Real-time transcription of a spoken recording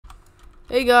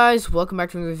Hey guys, welcome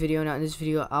back to another video. Now in this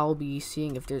video I'll be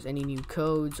seeing if there's any new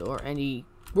codes or any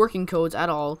working codes at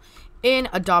all in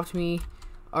Adopt Me.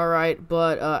 Alright,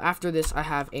 but after this I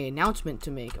have an announcement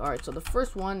to make. Alright, so the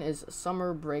first one is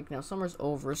summer break. Now summer's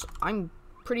over, so I'm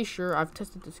pretty sure I've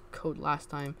tested this code last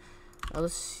time.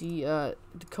 Let's see, the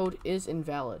code is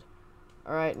invalid.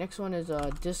 Alright, next one is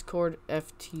Discord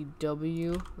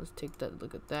FTW. Let's take that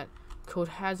look at that. Code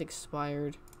has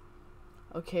expired.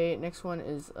 Okay, next one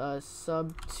is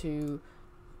sub to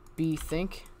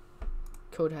bthink.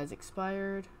 Code has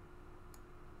expired.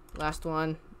 Last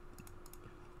one,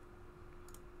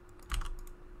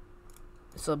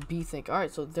 sub bthink.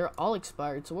 Alright, so they're all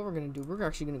expired. So what we're gonna do, we're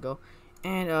actually gonna go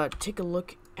and take a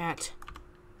look at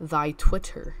thy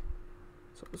Twitter.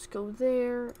 So let's go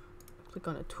there. Click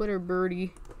on a Twitter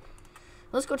birdie.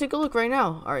 Let's go take a look right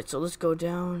now. Alright, so let's go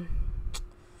down.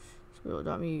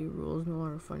 Me rules no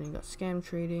longer funding. Got scam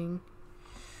trading.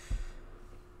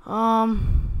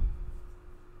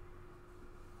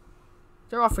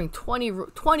 They're offering 20k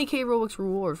Robux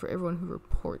reward for everyone who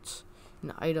reports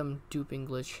an item duping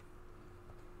glitch.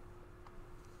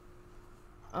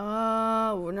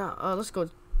 We're not. Let's go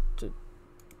to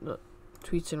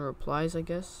tweets and replies, I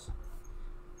guess.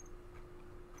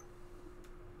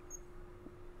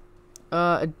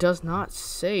 It does not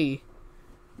say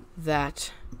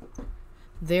that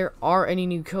there are any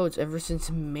new codes ever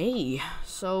since May.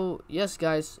 So yes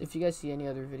guys, if you guys see any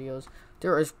other videos,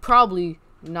 there is probably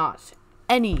not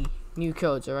any new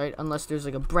codes, alright, unless there's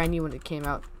like a brand new one that came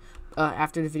out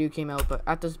after the video came out, but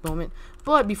at this moment.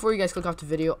 But before you guys click off the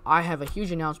video, I have a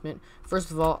huge announcement. First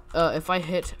of all, if I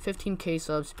hit 15k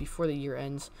subs before the year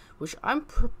ends, which I'm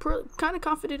kind of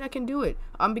confident I can do it,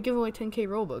 I'm giving away 10k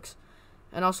Robux.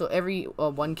 And also every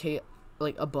 1k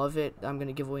like above it, I'm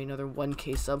gonna give away another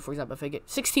 1k sub. For example, if I get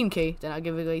 16k, then I'll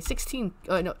give away 11k,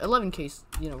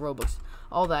 Robux,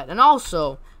 all that. And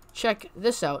also check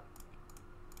this out.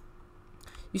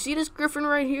 You see this Griffin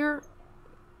right here?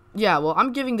 Yeah, well,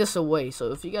 I'm giving this away.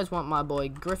 So if you guys want my boy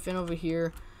Griffin over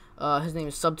here, his name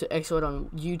is sub to Exoid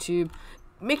on YouTube.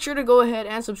 Make sure to go ahead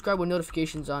and subscribe with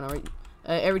notifications on. Alright.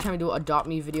 Every time I do an Adopt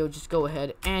Me video, just go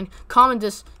ahead and comment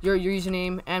this, your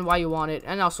username and why you want it,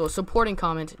 and also a supporting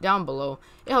comment down below.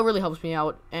 It really helps me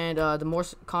out, and the more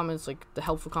comments, like the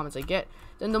helpful comments I get,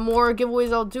 then the more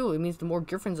giveaways I'll do. It means the more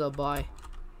Griffins I'll buy.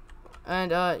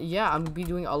 And yeah, I'm gonna be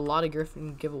doing a lot of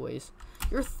Griffin giveaways.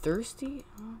 You're thirsty?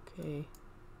 Okay.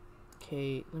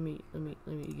 Okay, let me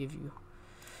give you.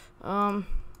 Uh-oh.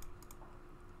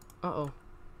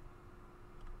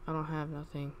 I don't have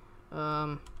nothing.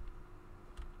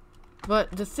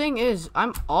 But the thing is,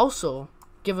 I'm also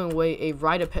giving away a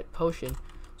Ride a Pet potion.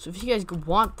 So if you guys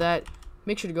want that,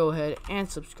 make sure to go ahead and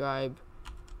subscribe.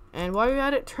 And while you're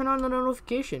at it, turn on the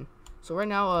notification. So right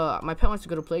now, my pet wants to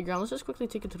go to playground. Let's just quickly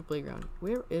take it to the playground.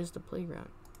 Where is the playground?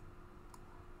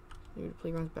 Maybe the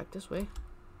playground's back this way.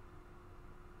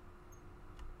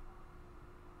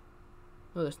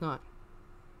 No, that's not.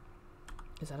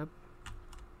 Is that a...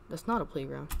 That's not a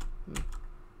playground.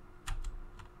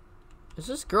 Is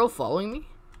this girl following me?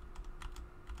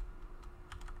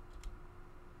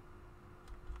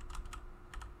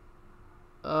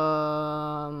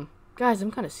 Guys,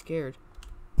 I'm kind of scared.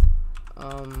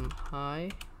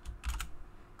 Hi.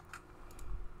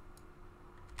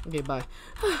 Okay, bye.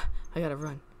 I gotta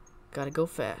run. Gotta go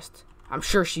fast. I'm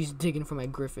sure she's digging for my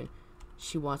Griffin.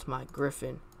 She wants my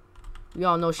Griffin. We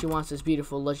all know she wants this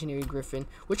beautiful legendary Griffin,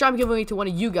 which I'm giving away to one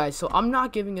of you guys, so I'm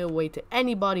not giving it away to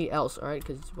anybody else, alright,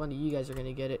 because one of you guys are going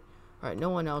to get it. Alright, no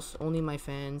one else, only my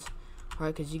fans,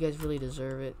 alright, because you guys really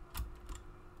deserve it.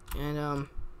 And,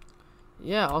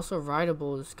 yeah, also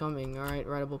Rideable is coming, alright,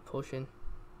 Rideable potion.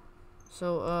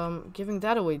 So, giving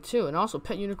that away too, and also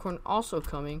Pet Unicorn also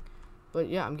coming, but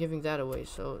yeah, I'm giving that away,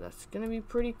 so that's going to be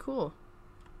pretty cool.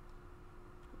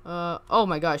 Oh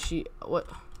my gosh,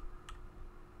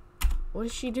 What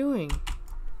is she doing?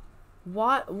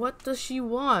 What does she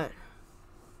want?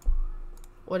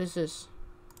 What is this?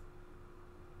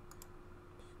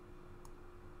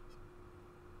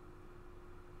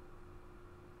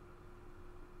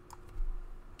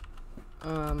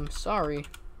 Sorry.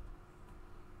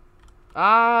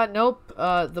 Nope.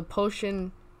 The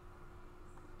potion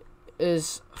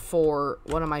is for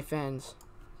one of my fans.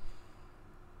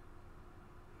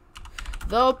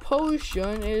 The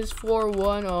potion is for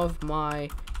one of my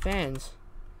fans.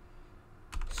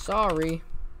 Sorry.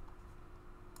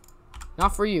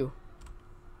 Not for you,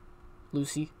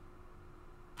 Lucy.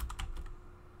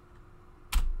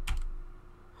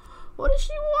 What does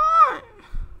she want?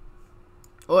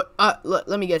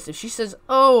 Let me guess. If she says,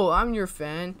 "Oh, I'm your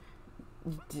fan,"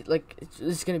 like,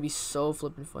 it's gonna be so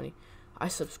flippin' funny. I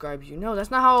subscribe you. No,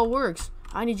 that's not how it works.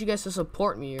 I need you guys to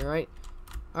support me, alright?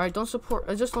 Alright, don't support,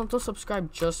 just don't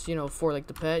subscribe just, you know, for, like,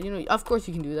 the pet. You know, of course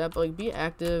you can do that, but, like, be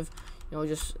active, you know,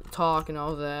 just talk and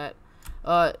all that.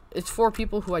 It's for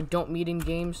people who I don't meet in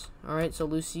games, alright? So,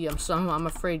 Lucy, I'm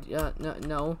afraid,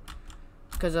 no.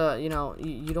 Because, you know,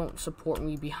 you don't support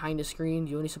me behind the screen.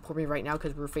 You only support me right now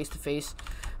because we're face-to-face.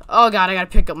 Oh, God, I gotta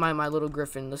pick up my little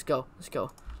griffin. Let's go. Let's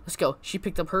go. Let's go. She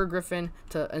picked up her griffin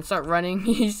and start running.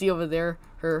 You see over there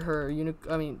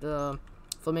the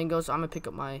flamingo. So I'm gonna pick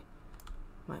up my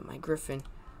griffin.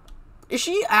 Is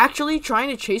she actually trying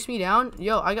to chase me down?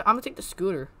 Yo, I'm gonna take the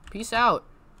scooter. Peace out.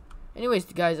 Anyways,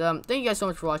 guys, thank you guys so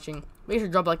much for watching. Make sure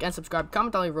to drop a like and subscribe.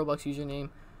 Comment down your Roblox username.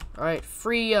 All right,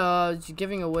 free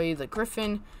giving away the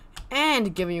griffin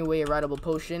and giving away a rideable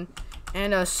potion.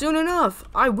 And soon enough,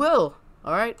 I will.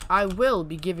 All right, I will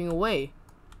be giving away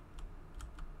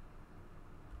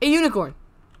a unicorn.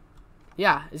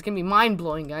 Yeah, it's gonna be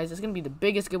mind-blowing, guys. It's gonna be the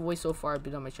biggest giveaway so far I've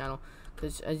been on my channel,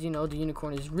 because as you know, the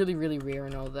unicorn is really, really rare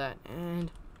and all that.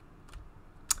 And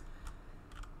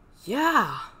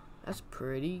yeah, that's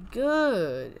pretty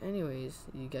good. Anyways,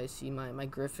 you guys see my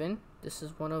griffin. This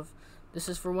is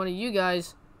for one of you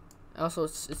guys. Also,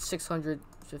 it's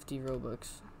 650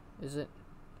 Robux. Is it?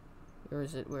 Where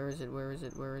is it? Where is it? Where is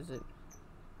it? Where is it?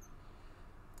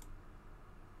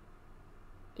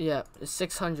 Yeah, it's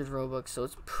 600 Robux, so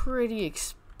it's pretty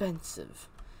expensive.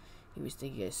 Anyways,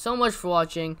 thank you guys so much for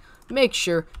watching. Make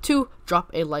sure to drop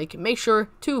a like. Make sure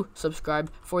to subscribe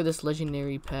for this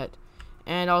legendary pet.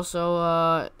 And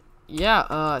also,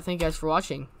 yeah, thank you guys for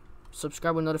watching.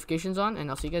 Subscribe with notifications on, and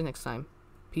I'll see you guys next time.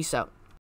 Peace out.